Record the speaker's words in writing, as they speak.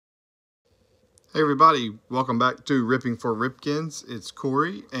Hey everybody, welcome back to Ripping for Ripkins. It's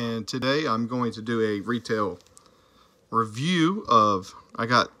Corey, and today I'm going to do a retail review of, I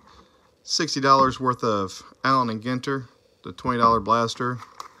got $60 worth of Allen & Ginter, the $20 blaster,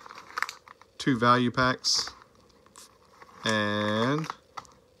 2 value packs, and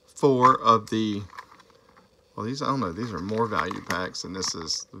 4 of the, well these, I don't know, these are more value packs, and this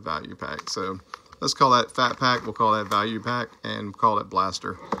is the value pack. So let's call that fat pack, we'll call that value pack, and we'll call it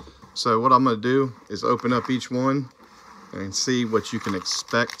blaster. So what I'm going to do is open up each one and see what you can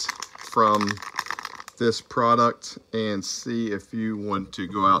expect from this product and see if you want to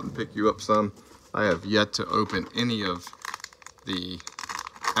go out and pick you up some. I have yet to open any of the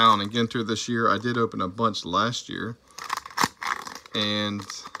Allen & Ginter this year. I did open a bunch last year and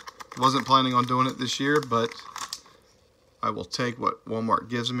wasn't planning on doing it this year, but I will take what Walmart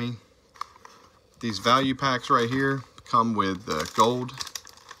gives me. These value packs right here come with the gold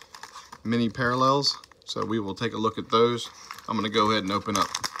mini parallels, so we will take a look at those. I'm going to go ahead and open up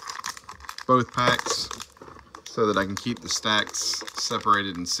both packs so that I can keep the stacks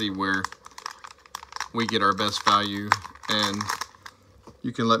separated and see where we get our best value, and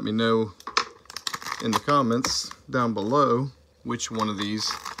you can let me know in the comments down below which one of these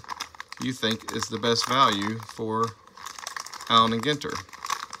you think is the best value for Allen & Ginter.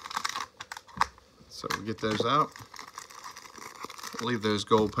 So we'll get those out. Leave those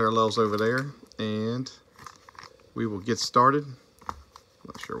gold parallels over there, and we will get started.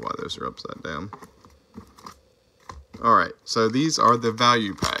 Not sure why those are upside down. All right, so these are the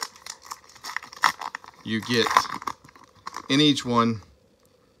value pack. You get, in each one,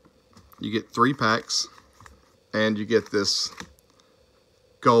 you get 3 packs, and you get this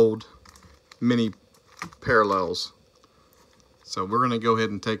gold mini parallels. So we're gonna go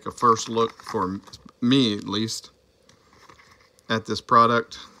ahead and take a first look, for me at least, at this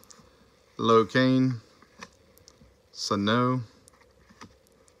product. Locaine, Sano,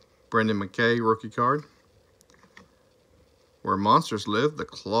 Brendan McKay rookie card. Where Monsters Live, The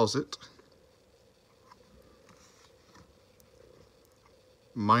Closet.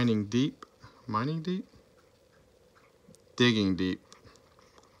 Mining Deep, Digging Deep,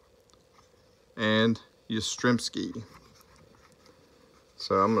 and Yastrzemski.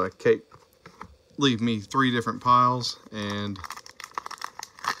 So I'm gonna leave me 3 different piles and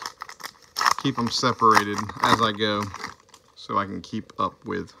keep them separated as I go so I can keep up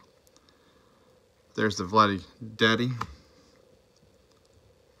with. There's the Vladdy Daddy,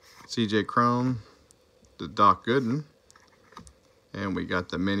 CJ Cron, the Doc Gooden, and we got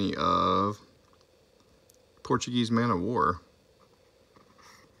the mini of Portuguese Man of War,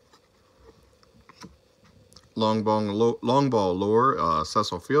 long ball lore,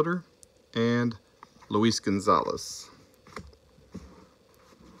 Cecil Fielder, and Luis Gonzalez.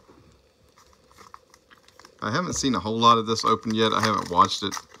 I haven't seen a whole lot of this open yet. I haven't watched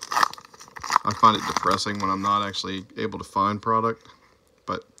it. I find it depressing when I'm not actually able to find product.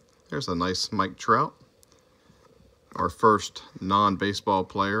 But there's a nice Mike Trout. Our first non-baseball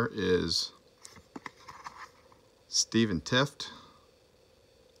player is Stephen Teft,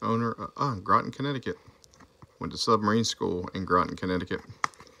 owner of Groton, Connecticut. Went to submarine school in Groton, Connecticut.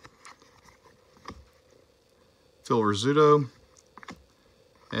 Phil Rizzuto,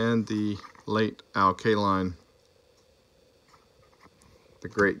 and the late Al Kaline, the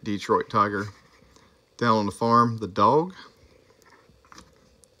great Detroit Tiger. Down on the Farm, the Dog,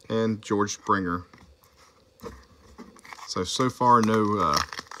 and George Springer. So far, no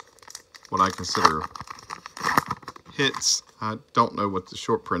what I consider hits. I don't know what the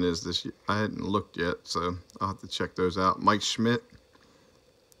short print is this year. I hadn't looked yet, so I'll have to check those out. Mike Schmidt,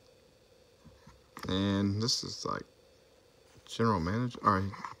 and this is like general manager. All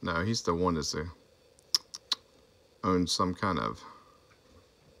right, no, he's the one that's owns some kind of,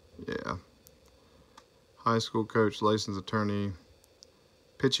 yeah, high school coach, licensed attorney,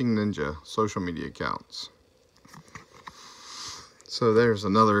 pitching ninja, social media accounts. So there's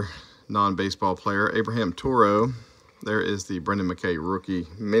another non-baseball player, Abraham Toro. There is the Brendan McKay rookie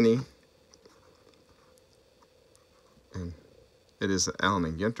mini, and it is the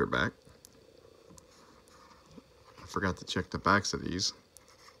Allen & Ginter back. Forgot to check the backs of these.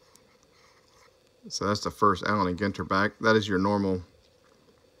 So that's the first Allen & Ginter back. That is your normal,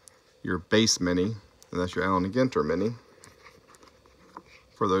 your base mini, and that's your Allen & Ginter mini.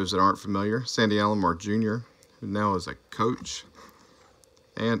 For those that aren't familiar, Sandy Alomar Jr., who now is a coach,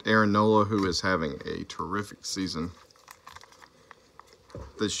 and Aaron Nola, who is having a terrific season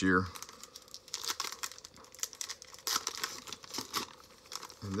this year.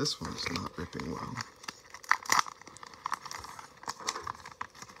 And this one's not ripping well.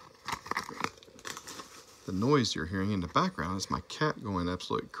 The noise you're hearing in the background is my cat going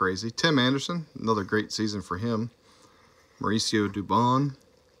absolutely crazy. Tim Anderson, another great season for him. Mauricio Dubon,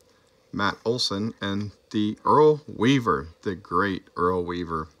 Matt Olson, and the Earl Weaver, the great Earl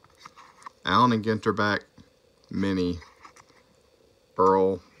Weaver. Allen and Ginter back, mini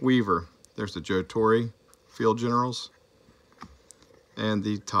Earl Weaver. There's the Joe Torre Field Generals and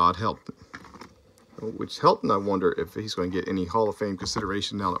the Todd Helton. Which Helton, I wonder if he's going to get any Hall of Fame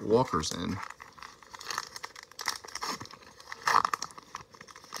consideration now that Walker's in.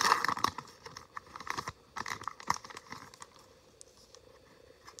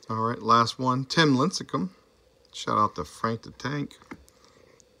 All right, last one, Tim Lincecum. Shout out to Frank the Tank.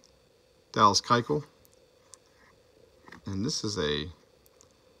 Dallas Keuchel. And this is a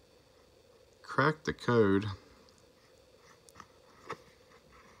Crack the Code.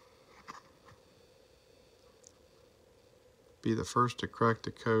 Be the first to crack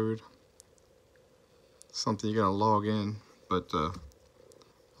the code. Something you gotta log in, but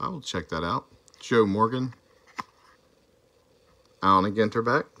I will check that out. Joe Morgan. Allen and Ginter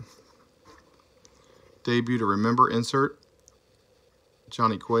back. Debut to remember insert.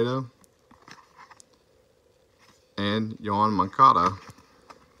 Johnny Cueto. And Yohan Moncada.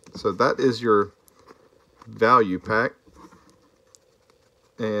 So that is your value pack.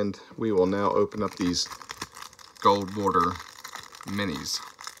 And we will now open up these Gold Border minis.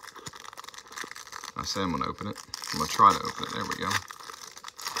 I say I'm going to open it. I'm going to try to open it. There we go.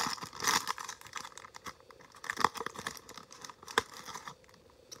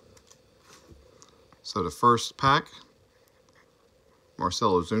 So the first pack,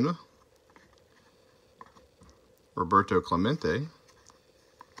 Marcell Ozuna, Roberto Clemente,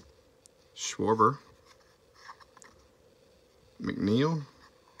 Schwarber, McNeil,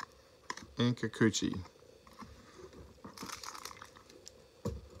 and Kikuchi.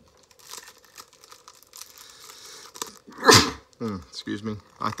 Excuse me.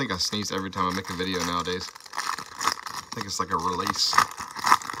 I think I sneeze every time I make a video nowadays. I think it's like a release.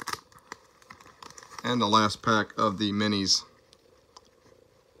 And the last pack of the minis.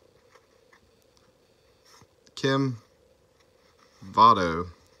 Kim Votto,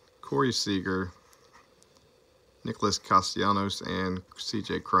 Corey Seager, Nicholas Castellanos, and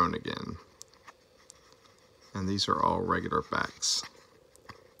CJ Cron again. And these are all regular backs,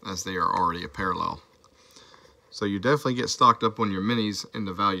 as they are already a parallel. So you definitely get stocked up on your minis in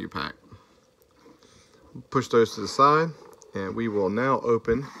the value pack. Push those to the side, and we will now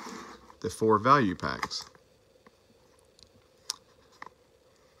open the 4 value packs.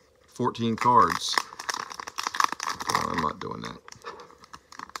 14 cards. Oh, I'm not doing that.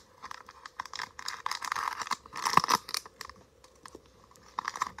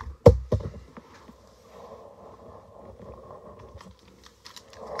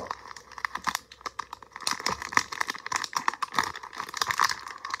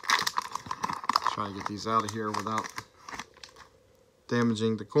 Try to get these out of here without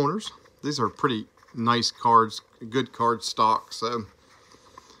damaging the corners. These are pretty nice cards, good card stock, so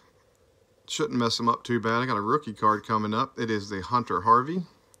shouldn't mess them up too bad. I got a rookie card coming up. It is the Hunter Harvey.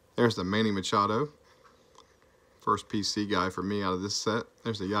 There's the Manny Machado. First PC guy for me out of this set.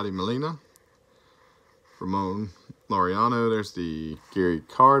 There's the Yadi Molina. Ramon Laureano. There's the Gary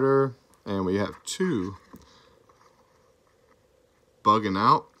Carter. And we have 2 bugging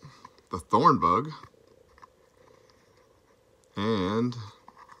out. The Thorn Bug. And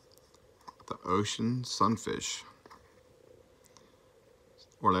the Ocean Sunfish.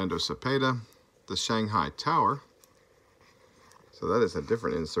 Orlando Cepeda, the Shanghai Tower. So that is a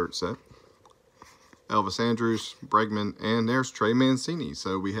different insert set. Elvis Andrus, Bregman, and there's Trey Mancini.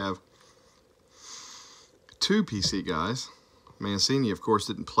 So we have 2 PC guys. Mancini, of course,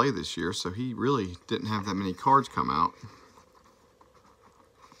 didn't play this year, so he really didn't have that many cards come out.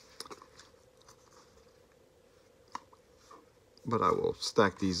 But I will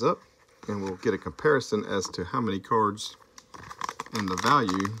stack these up, and we'll get a comparison as to how many cards in the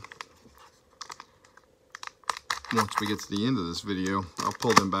value. Once we get to the end of this video, I'll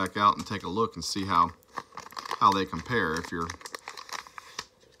pull them back out and take a look and see how they compare. If you're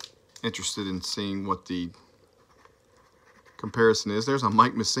interested in seeing what the comparison is, there's a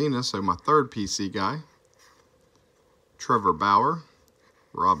Mike Messina, so my 3rd PC guy. Trevor Bauer,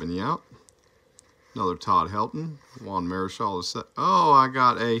 Robin Yount, another Todd Helton, Juan Marichal is set. Oh, I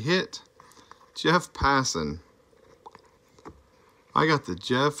got a hit. Jeff Passan. I got the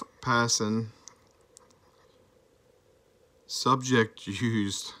Jeff Passan subject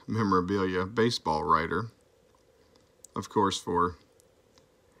used memorabilia baseball writer, of course, for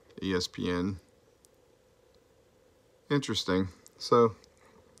ESPN. Interesting. So,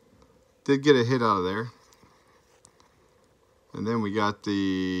 did get a hit out of there. And then we got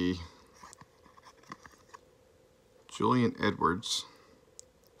the Julian Edwards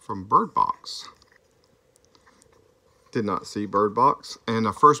from Bird Box. Did not see Bird Box. And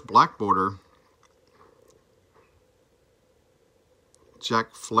a first black border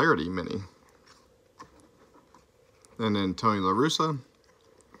Jack Flaherty mini. And then Tony La Russa.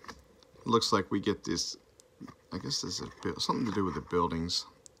 Looks like we get this, I guess this is something to do with the buildings.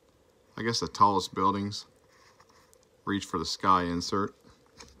 I guess the tallest buildings. Reach for the sky insert.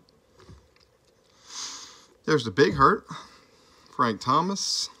 There's the Big Hurt. Frank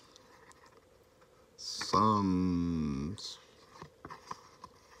Thomas. Some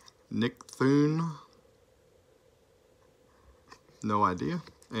Nick Thune. No idea.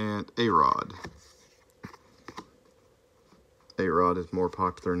 And A-Rod. A-Rod is more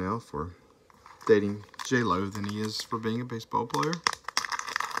popular now for dating J-Lo than he is for being a baseball player.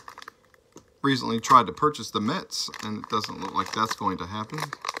 Recently tried to purchase the Mets, and it doesn't look like that's going to happen.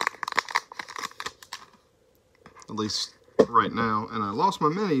 At least right now. And I lost my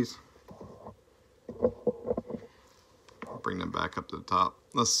minis. Bring them back up to the top.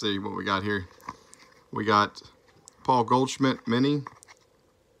 Let's see what we got here. We got Paul Goldschmidt mini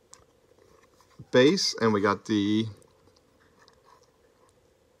base, and we got the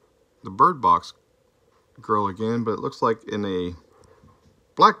Bird Box girl again, but it looks like in a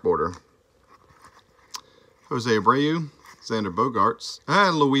black border. Jose Abreu, Xander Bogaerts,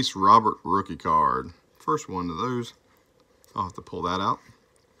 and Luis Robert rookie card. First one of those. I'll have to pull that out.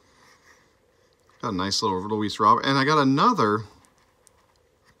 Got a nice little Luis Robert. And I got another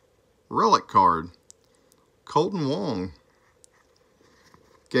relic card. Colton Wong.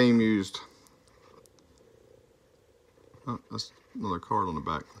 Game used. Oh, that's another card on the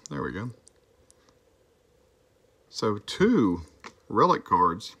back. There we go. So 2 relic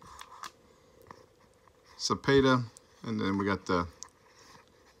cards. Cepeda, and then we got the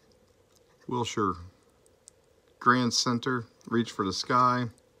Wilshire Grand Center, Reach for the Sky,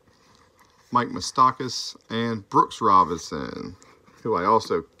 Mike Moustakas, and Brooks Robinson, who I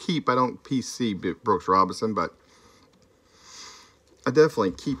also keep. I don't PC Brooks Robinson, but I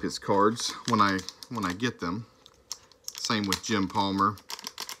definitely keep his cards when I get them. Same with Jim Palmer,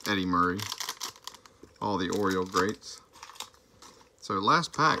 Eddie Murray, all the Oriole greats. So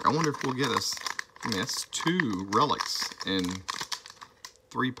last pack, I wonder if we'll get us, I mean, that's 2 relics in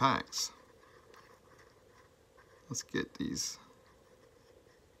 3 packs. Let's get these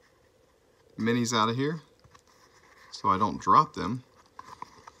minis out of here so I don't drop them.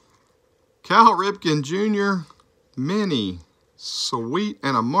 Cal Ripken Jr. mini. Sweet.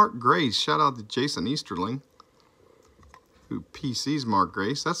 And a Mark Grace. Shout out to Jason Easterling, who PC's Mark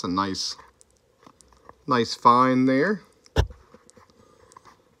Grace. That's a nice find there.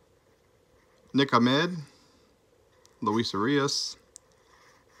 Nick Ahmed, Luis Arias,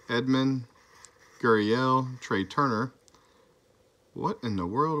 Edmund, Gurriel, Trey Turner. What in the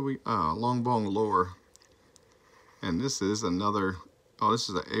world are we? Long Bong Lore. And this is another, oh, this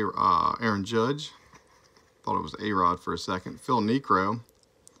is a Aaron Judge. Thought it was A-Rod for a second. Phil Necro.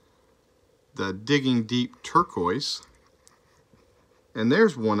 The Digging Deep Turquoise. And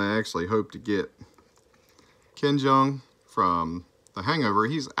there's one I actually hope to get. Ken Jeong from The Hangover.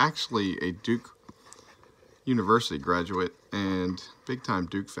 He's actually a Duke University graduate and big time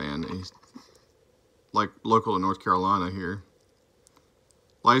Duke fan. He's like local to North Carolina here.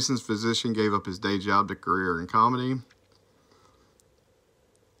 Licensed physician, gave up his day job to career in comedy.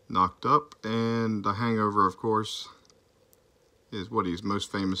 Knocked Up, and The Hangover, of course, is what he's most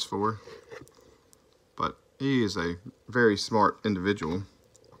famous for. But he is a very smart individual.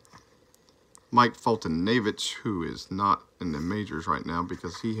 Mike Fulton-Navich, who is not in the majors right now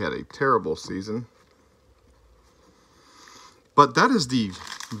because he had a terrible season. But that is the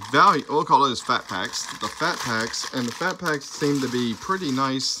value, we'll call it as fat packs. The fat packs, and the fat packs seem to be pretty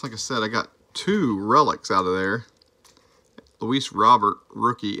nice. Like I said, I got 2 relics out of there. Luis Robert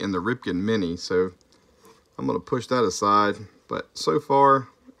rookie and the Ripken mini. So I'm going to push that aside. But so far,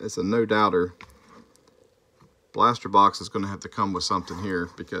 it's a no-doubter. Blaster box is going to have to come with something here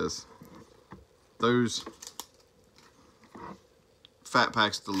because those fat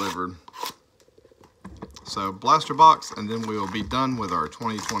packs delivered. So blaster box, and then we'll be done with our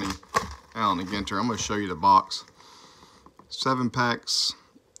 2020 Allen and Ginter. I'm going to show you the box. 7 packs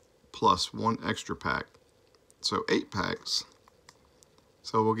plus 1 extra pack. So 8 packs.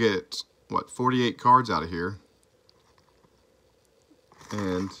 So we'll get, what, 48 cards out of here.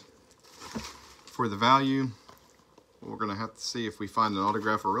 And for the value, we're going to have to see if we find an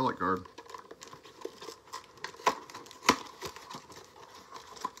autograph or relic card.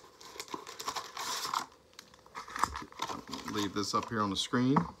 leave this up here on the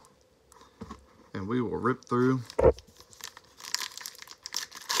screen, and we will rip through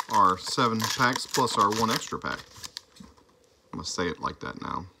our 7 packs plus our 1 extra pack. I'm going to say it like that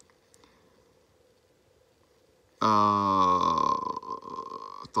now. I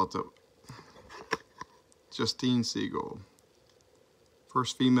thought that Justine Siegel,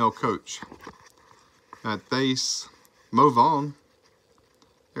 first female coach. At Thace, Mo Vaughn.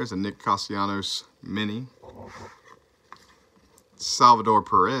 There's a Nick Castellanos mini. Salvador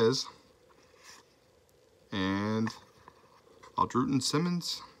Perez. And Aldrutin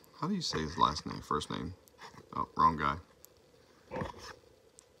Simmons. How do you say his last name, first name? Oh, wrong guy.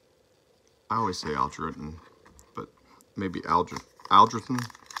 I always say Aldrutin, but maybe Aldrutin.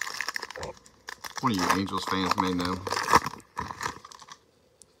 One of you Angels fans may know.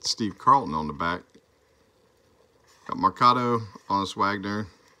 Steve Carlton on the back. Got Mercado, Honest Wagner,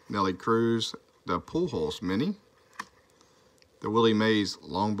 Nelly Cruz, the Pujols mini, the Willie Mays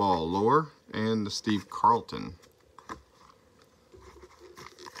long ball lure, and the Steve Carlton.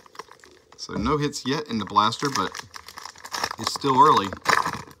 So no hits yet in the blaster, but it's still early.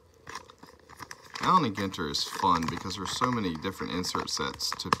 Allen & Ginter is fun because there's so many different insert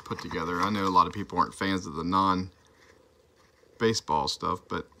sets to put together. I know a lot of people aren't fans of the non-baseball stuff,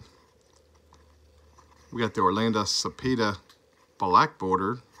 but we got the Orlando Cepeda black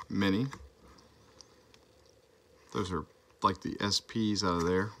border mini. Those are like the SPs out of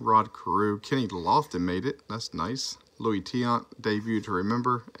there. Rod Carew, Kenny Lofton made it. That's nice. Louis Tiant, debut to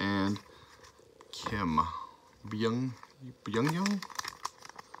remember, and Kim Byung.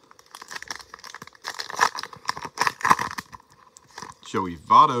 Joey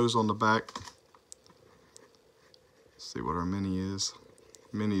Votto's on the back. Let's see what our mini is.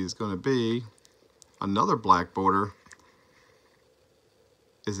 Mini is going to be another black border.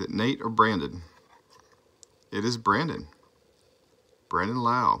 Is it Nate or Brandon? It is Brandon. Brandon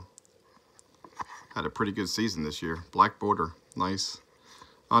Lau. Had a pretty good season this year. Black border. Nice.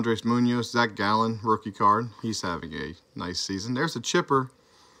 Andres Munoz, Zach Gallen, rookie card. He's having a nice season. There's a chipper.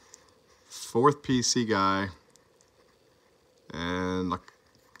 4th PC guy. And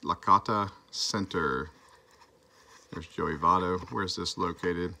Lakata Center. There's Joey Votto. Where's this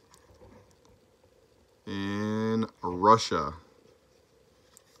located? In Russia.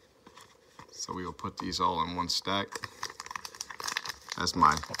 So we will put these all in one stack, as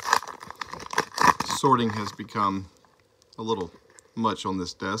my sorting has become a little much on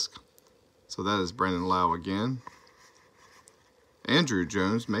this desk. So that is Brandon Lau again. Andrew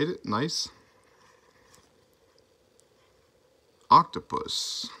Jones made it. Nice.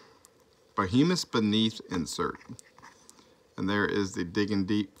 Octopus. Behemoths Beneath insert. And there is the Digging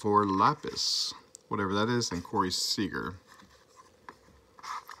Deep for Lapis, whatever that is, and Corey Seager.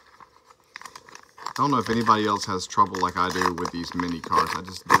 I don't know if anybody else has trouble like I do with these mini cards. I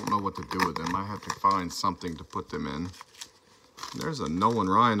just don't know what to do with them. I have to find something to put them in. There's a Nolan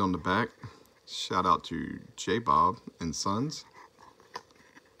Ryan on the back. Shout out to J Bob and Sons.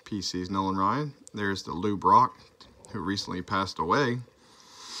 PC's Nolan Ryan. There's the Lou Brock, who recently passed away.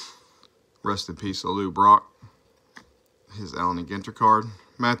 Rest in peace to Lou Brock. His Allen & Ginter card.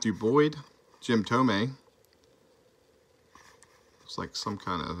 Matthew Boyd. Jim Tomei. It's like some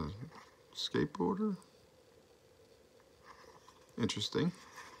kind of skateboarder. Interesting.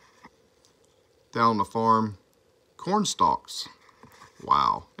 Down the farm. Corn stalks.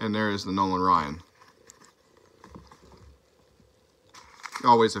 Wow. And there is the Nolan Ryan.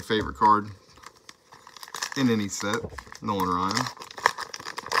 Always a favorite card in any set. Nolan Ryan.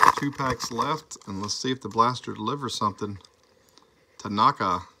 2 packs left, and let's see if the blaster delivers something.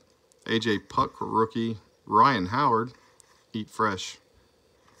 Tanaka, AJ Puck rookie, Ryan Howard, Eat Fresh.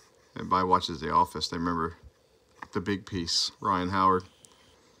 Everybody watches The Office, they remember the big piece, Ryan Howard.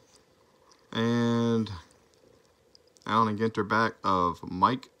 And Allen & Ginter back of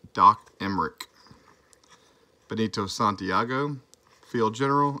Mike Doc Emmerich, Benito Santiago, Field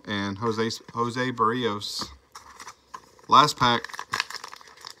General, and Jose Barrios. Last pack.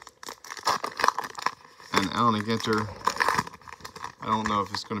 And Allen & Ginter, I don't know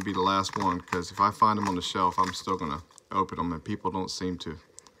if it's going to be the last one, because if I find them on the shelf, I'm still going to open them, and people don't seem to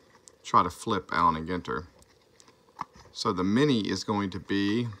try to flip Allen & Ginter. So the mini is going to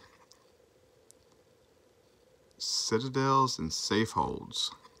be Citadels and Safe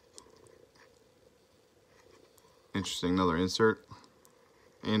Holds. Interesting, another insert.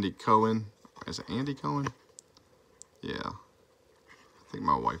 Andy Cohen. Is it Andy Cohen? Yeah. I think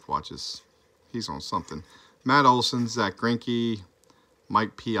my wife watches. He's on something. Matt Olson, Zach Greinke,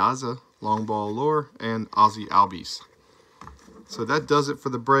 Mike Piazza, long ball lure, and Ozzy Albies. So that does it for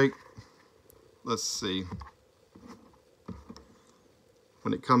the break. Let's see.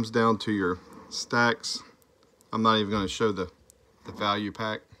 when it comes down to your stacks, I'm not even going to show the value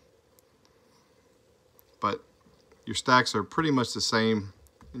pack, but your stacks are pretty much the same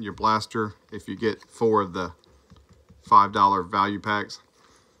in your blaster if you get 4 of the $5 value packs.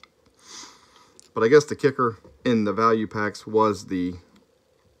 But I guess the kicker in the value packs was the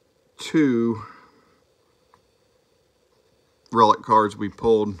 2 relic cards we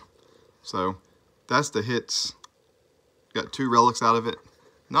pulled. So that's the hits. Got 2 relics out of it.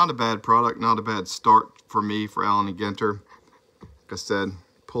 Not a bad product, not a bad start for me, for Allen and Ginter. Like I said,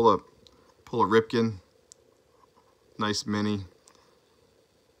 pull a Ripken, nice mini.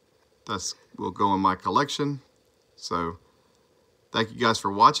 That's will go in my collection. So thank you guys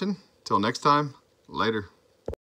for watching. Till next time, later.